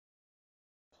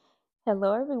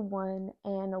Hello, everyone,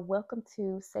 and welcome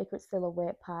to Sacred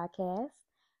Silhouette Podcast.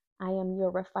 I am your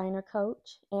refiner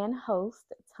coach and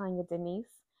host, Tanya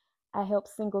Denise. I help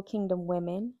single kingdom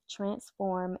women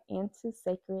transform into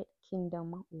sacred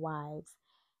kingdom wives.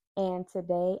 And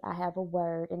today I have a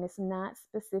word, and it's not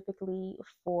specifically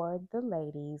for the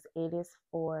ladies, it is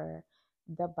for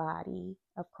the body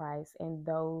of Christ and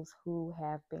those who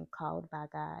have been called by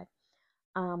God.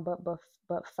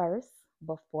 But first,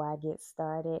 before I get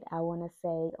started, I want to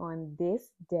say on this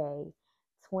day,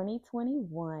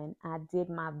 2021, I did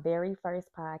my very first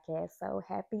podcast. So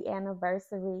happy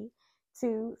anniversary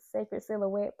to Sacred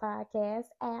Silhouette Podcast.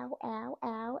 Ow, ow,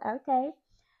 ow. Okay.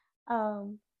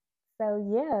 Um, so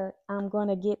yeah, I'm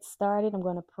gonna get started. I'm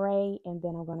gonna pray and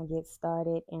then I'm gonna get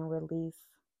started and release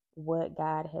what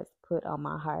God has put on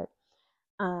my heart.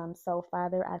 So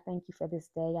Father, I thank you for this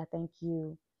day. I thank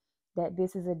you that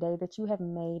this is a day that you have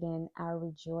made and I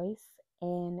rejoice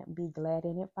and be glad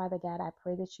in it. Father God, I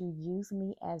pray that you use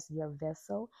me as your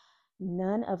vessel.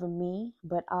 None of me,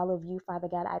 but all of you, Father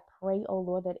God. I pray, oh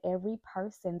Lord, that every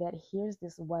person that hears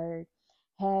this word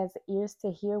has ears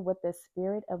to hear what the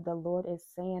Spirit of the Lord is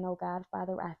saying, oh God.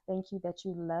 Father, I thank you that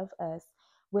you love us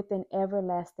with an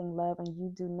everlasting love and you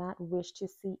do not wish to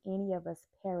see any of us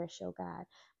perish, oh God,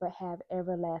 but have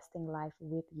everlasting life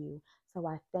with you. So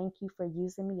I thank you for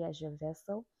using me as your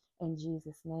vessel. In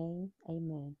Jesus' name,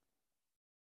 amen.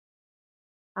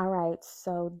 All right,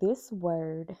 so this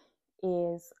word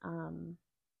is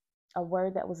a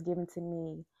word that was given to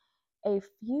me a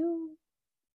few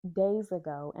days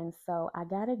ago. And so I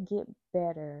got to get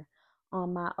better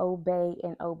on my obey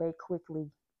and obey quickly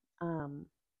um,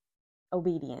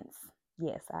 obedience.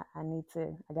 Yes, I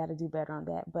got to do better on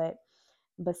that. But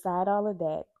beside all of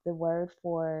that, the word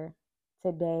for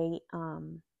today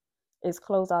is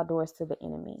close our doors to the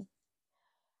enemy.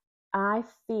 I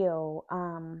feel,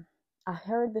 I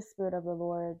heard the Spirit of the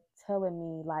Lord telling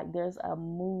me like there's a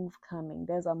move coming.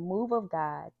 There's a move of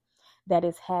God that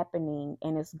is happening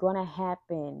and it's going to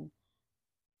happen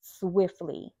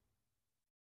swiftly.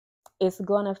 It's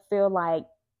going to feel like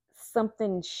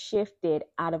something shifted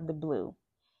out of the blue.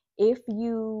 If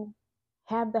you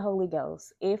have the Holy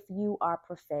Ghost, if you are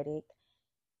prophetic,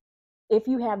 if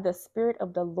you have the Spirit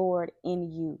of the Lord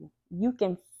in you, you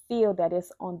can feel that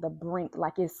it's on the brink,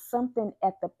 like it's something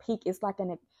at the peak. It's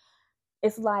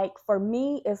like for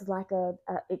me, it's like a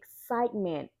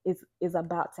excitement is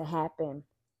about to happen.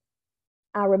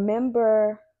 I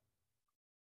remember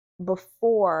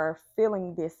before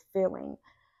feeling this feeling,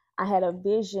 I had a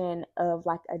vision of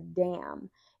like a dam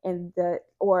and the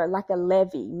or like a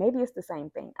levee. Maybe it's the same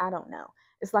thing. I don't know.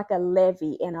 It's like a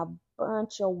levee and a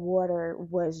bunch of water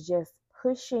was just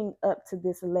pushing up to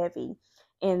this levee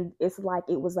and it's like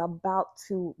it was about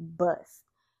to bust.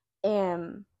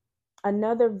 And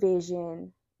another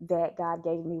vision that God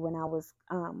gave me when I was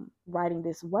writing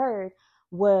this word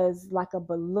was like a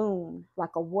balloon,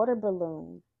 like a water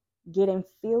balloon getting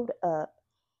filled up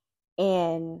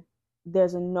and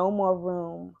there's no more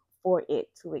room for it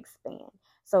to expand.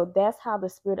 So that's how the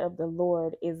Spirit of the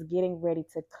Lord is getting ready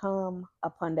to come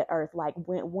upon the earth. Like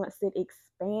once it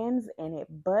expands and it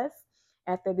busts,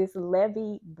 after this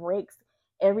levee breaks,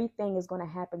 everything is going to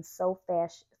happen so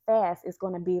fast. It's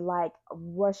going to be like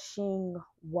rushing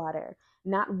water,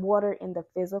 not water in the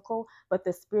physical, but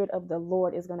the Spirit of the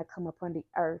Lord is going to come upon the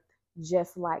earth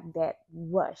just like that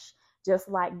rush, just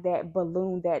like that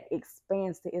balloon that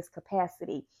expands to its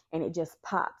capacity and it just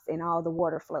pops and all the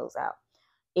water flows out.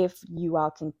 If you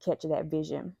all can catch that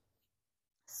vision.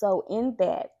 So, in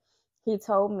that, he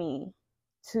told me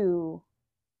to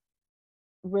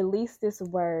release this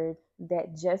word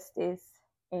that justice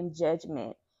and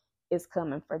judgment is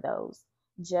coming for those.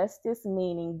 Justice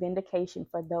meaning vindication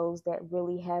for those that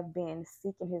really have been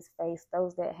seeking his face,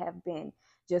 those that have been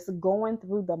just going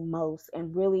through the most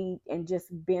and really and just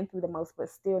been through the most, but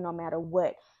still, no matter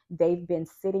what, they've been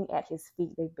sitting at his feet,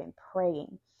 they've been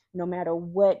praying. No matter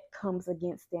what comes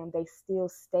against them, they still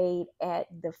stayed at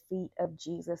the feet of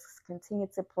Jesus, continue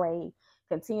to pray,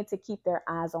 continue to keep their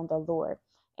eyes on the Lord.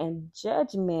 And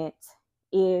judgment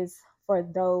is for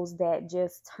those that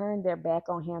just turned their back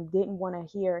on him, didn't want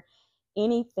to hear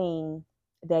anything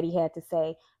that he had to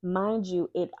say. Mind you,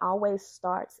 it always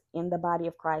starts in the body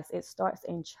of Christ. It starts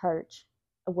in church.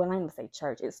 Well, I'm gonna say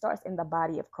church. It starts in the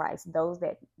body of Christ, those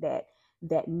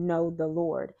that know the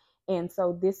Lord. And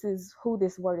so this is who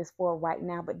this word is for right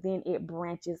now, but then it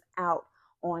branches out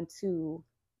onto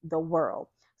the world.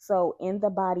 So in the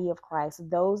body of Christ,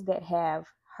 those that have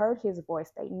heard his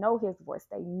voice, they know his voice,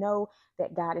 they know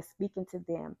that God is speaking to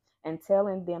them and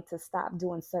telling them to stop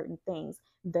doing certain things.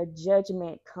 The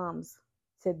judgment comes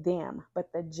to them,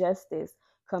 but the justice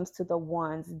comes to the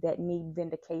ones that need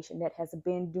vindication, that has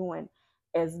been doing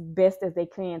as best as they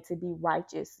can to be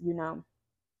righteous, you know.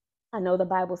 I know the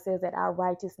Bible says that our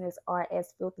righteousness are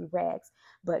as filthy rags,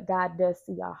 but God does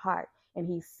see our heart, and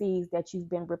he sees that you've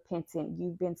been repentant,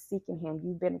 you've been seeking him,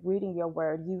 you've been reading your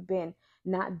word, you've been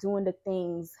not doing the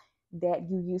things that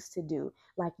you used to do.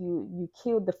 Like you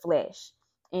killed the flesh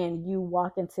and you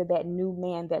walk into that new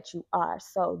man that you are.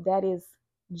 So that is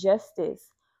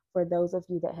justice for those of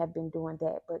you that have been doing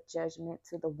that, but judgment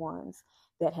to the ones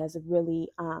that has really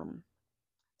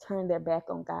turned their back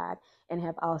on God and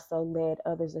have also led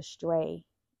others astray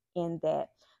in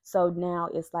that. So now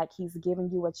it's like he's giving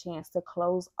you a chance to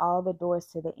close all the doors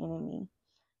to the enemy.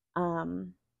 Let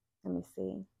me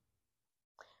see.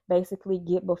 Basically,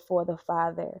 get before the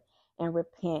Father and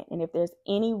repent. And if there's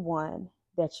anyone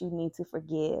that you need to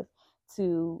forgive,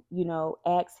 to, you know,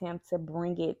 ask him to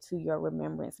bring it to your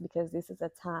remembrance, because this is a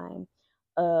time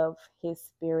of his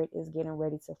spirit is getting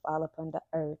ready to fall upon the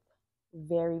earth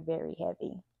very, very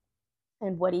heavy.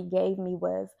 And what he gave me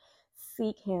was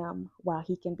seek him while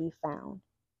he can be found.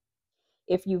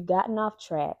 If you've gotten off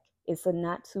track, it's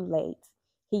not too late.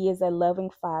 He is a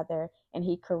loving father and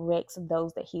he corrects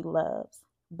those that he loves.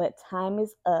 But time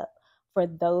is up for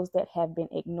those that have been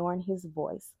ignoring his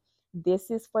voice.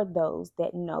 This is for those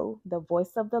that know the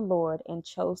voice of the Lord and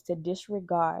chose to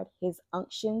disregard his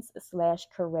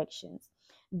unctions/corrections,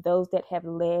 those that have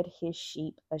led his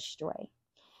sheep astray.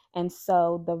 And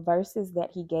so the verses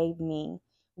that he gave me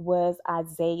was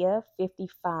Isaiah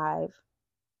 55,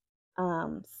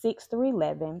 6 through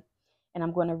 11. And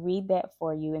I'm going to read that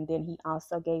for you. And then he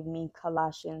also gave me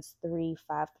Colossians 3,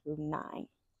 5 through 9.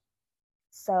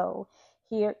 So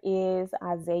here is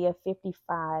Isaiah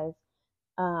 55,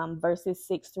 verses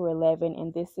 6 through 11.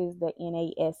 And this is the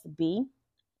NASB.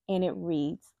 And it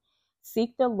reads,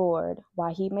 "Seek the Lord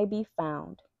while he may be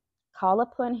found. Call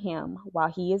upon him while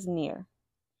he is near.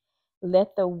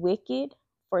 Let the wicked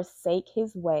forsake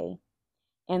his way,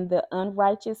 and the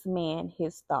unrighteous man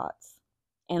his thoughts,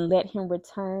 and let him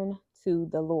return to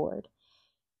the Lord,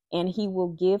 and he will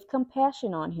give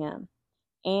compassion on him,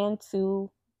 and to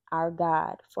our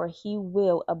God, for he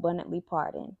will abundantly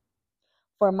pardon.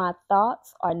 For my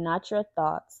thoughts are not your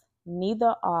thoughts,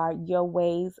 neither are your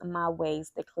ways my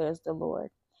ways, declares the Lord.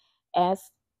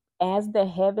 As as the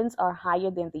heavens are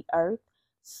higher than the earth,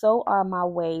 so are my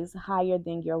ways higher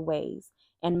than your ways,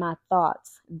 and my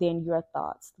thoughts than your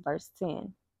thoughts." Verse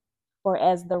 10. "For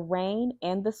as the rain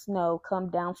and the snow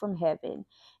come down from heaven,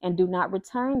 and do not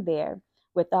return there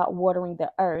without watering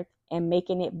the earth, and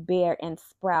making it bear and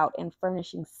sprout, and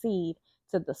furnishing seed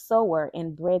to the sower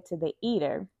and bread to the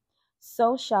eater,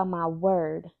 so shall my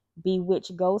word be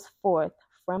which goes forth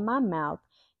from my mouth.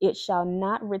 It shall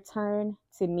not return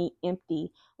to me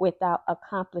empty, without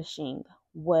accomplishing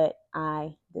what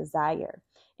I desire,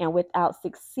 and without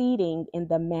succeeding in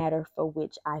the matter for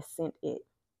which I sent it."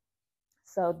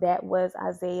 So that was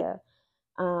Isaiah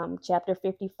chapter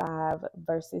 55,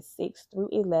 verses 6 through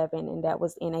 11, and that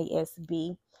was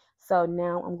NASB. So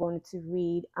now I'm going to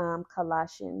read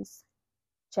Colossians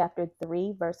chapter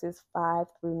 3, verses 5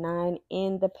 through 9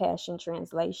 in the Passion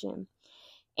Translation.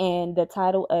 And the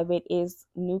title of it is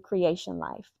New Creation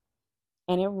Life.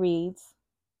 And it reads,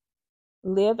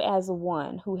 "Live as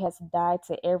one who has died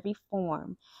to every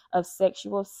form of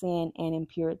sexual sin and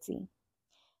impurity.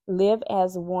 Live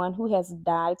as one who has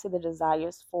died to the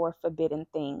desires for forbidden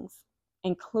things,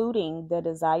 including the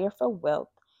desire for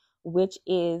wealth, which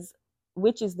is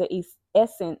the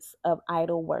essence of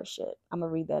idol worship." I'm going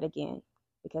to read that again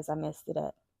because I messed it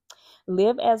up.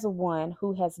 "Live as one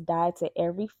who has died to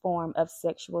every form of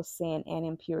sexual sin and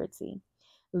impurity.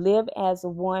 Live as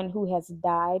one who has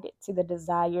died to the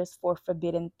desires for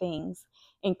forbidden things,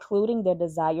 including the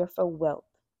desire for wealth,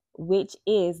 which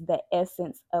is the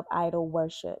essence of idol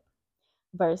worship."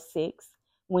 Verse 6,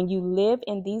 "When you live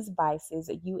in these vices,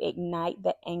 you ignite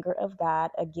the anger of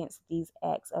God against these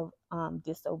acts of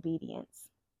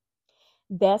disobedience.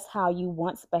 That's how you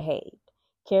once behaved,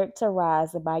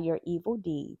 characterized by your evil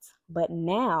deeds. But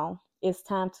now it's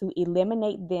time to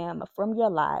eliminate them from your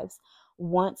lives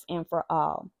once and for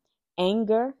all.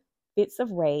 Anger, fits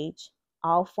of rage,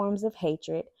 all forms of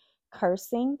hatred,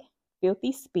 cursing,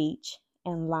 filthy speech,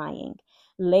 and lying.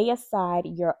 Lay aside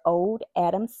your old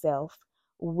Adam self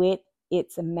with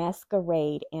its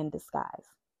masquerade and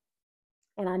disguise."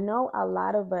 And I know a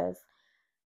lot of us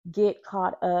get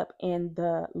caught up in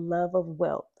the love of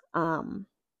wealth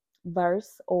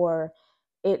verse, or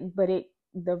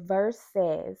the verse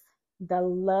says the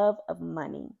love of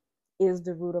money is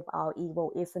the root of all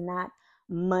evil. It's not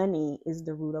money is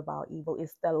the root of all evil,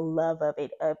 it's the love of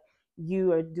it, of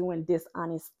you are doing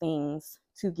dishonest things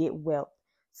to get wealth.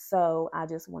 So I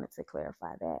just wanted to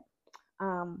clarify that.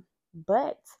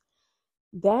 But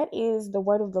that is the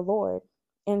word of the Lord.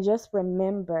 And just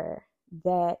remember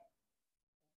that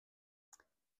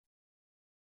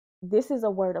this is a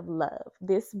word of love.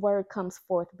 This word comes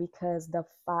forth because the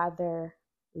Father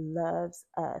loves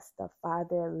us. The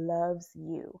Father loves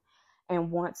you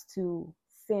and wants to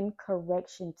send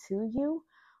correction to you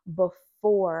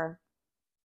before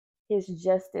his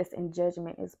justice and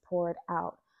judgment is poured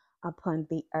out upon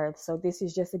the earth. So this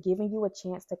is just giving you a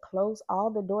chance to close all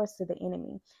the doors to the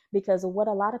enemy, because what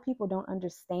a lot of people don't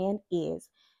understand is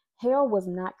hell was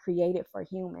not created for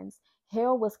humans.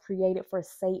 Hell was created for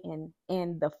Satan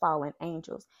and the fallen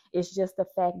angels. It's just the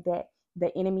fact that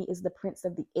the enemy is the prince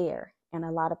of the air, and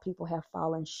a lot of people have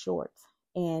fallen short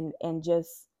and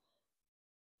just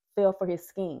fell for his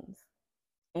schemes.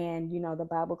 And, the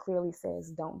Bible clearly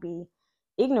says, don't be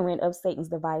ignorant of Satan's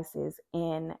devices.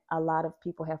 And a lot of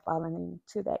people have fallen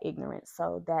into that ignorance.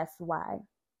 So that's why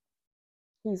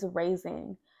he's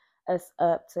raising us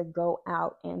up to go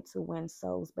out and to win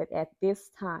souls. But at this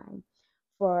time,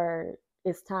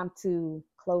 it's time to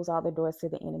close all the doors to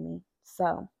the enemy.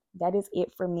 So that is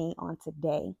it for me on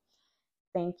today.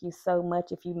 Thank you so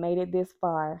much. If you made it this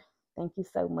far, thank you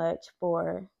so much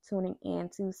for tuning in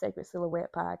to Sacred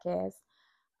Silhouette Podcast.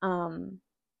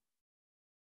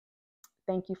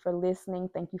 Thank you for listening.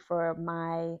 Thank you for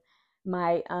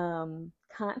my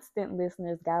constant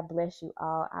listeners. God bless you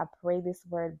all. I pray this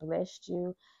word blessed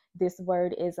you. This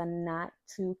word is a not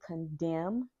to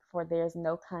condemn, for there's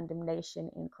no condemnation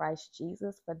in Christ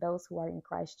Jesus for those who are in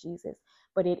Christ Jesus,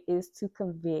 but it is to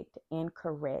convict and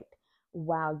correct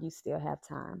while you still have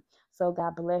time. So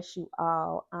God bless you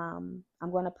all. I'm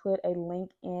going to put a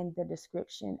link in the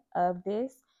description of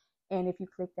this. And if you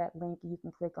click that link, you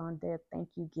can click on the thank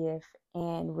you gift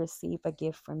and receive a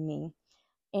gift from me.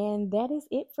 And that is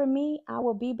it for me. I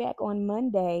will be back on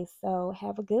Monday. So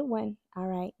have a good one. All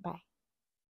right. Bye.